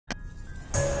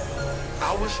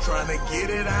I was trying to get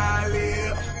it how I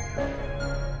live.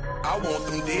 I want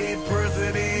them dead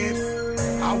presidents.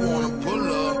 I wanna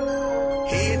pull up,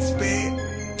 head spin,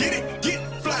 get it, get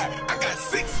fly. I got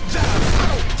 6 jobs, I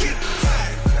don't get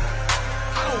tired.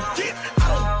 I don't get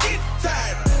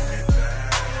tired.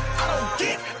 I don't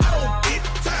get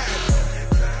tired.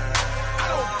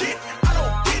 I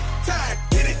don't get tired.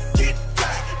 Get it, get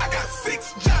fly. I got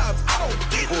 6 jobs, I don't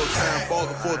get tired. Full-time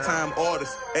father, full-time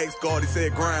artist. Ex-guard, he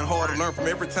said grind harder, learn from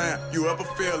every time you ever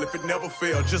fail. If it never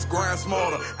failed, just grind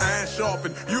smarter. Iron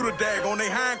sharpen, you the dag on they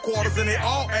hindquarters and they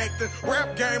all acting.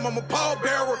 Rap game, I'm a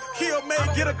pallbearer. Kill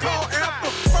made, get a call after.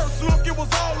 First look, it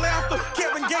was all laughter.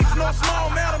 Kevin Gates, no small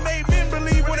matter, made men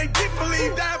believe when they didn't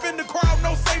believe. Dive in the crowd,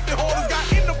 no safety holders.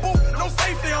 Got in the booth, no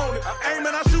safety on it.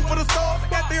 Aiming, I shoot for the stars.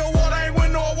 Got the award, I ain't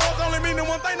win no awards. Only meaning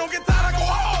one thing, don't get tired, I go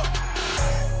hard.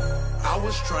 I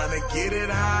was trying to get it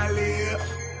how I live.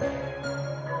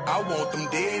 I want them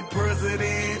dead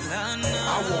presidents.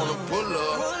 I wanna pull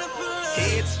up,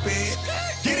 head spin,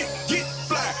 get it, get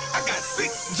fly. I got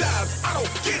 6 jobs, I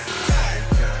don't get tired.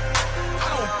 I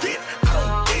don't get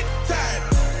tired.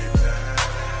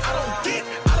 I don't get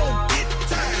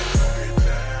tired.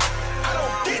 I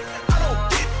don't get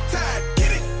tired.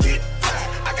 Get it, get fly.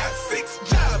 I got 6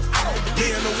 jobs, I don't get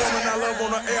tired. And the woman I love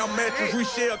on her air mattress. We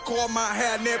share a car, my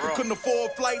hair napping. Couldn't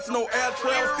afford flights, no air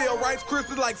travel. Still Rice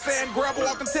Krispies like sand gravel.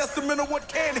 Walking testament of what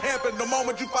can happen. The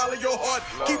moment you follow your heart,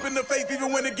 keeping the faith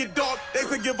even when it get dark. They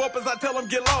say give up as I tell them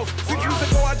get lost. 6 years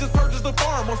ago I just purchased a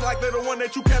farm. Most likely the one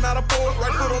that you cannot afford.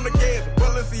 Right foot on the gas.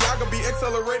 Balenciaga be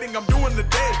accelerating, I'm doing the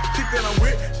dash. Chick that I'm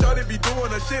with, started be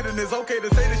doing her shit. And it's okay to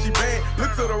say that she bad.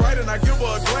 Look to the right and I give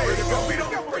her a glance.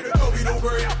 We don't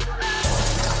pray.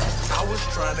 I was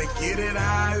trying to get it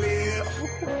how I live.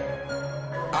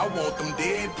 I want them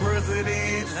dead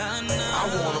presidents. I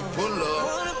wanna pull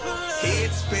up,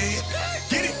 head spin,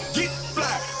 get it, get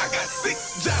fly. I got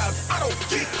 6 jobs, I don't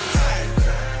get tired.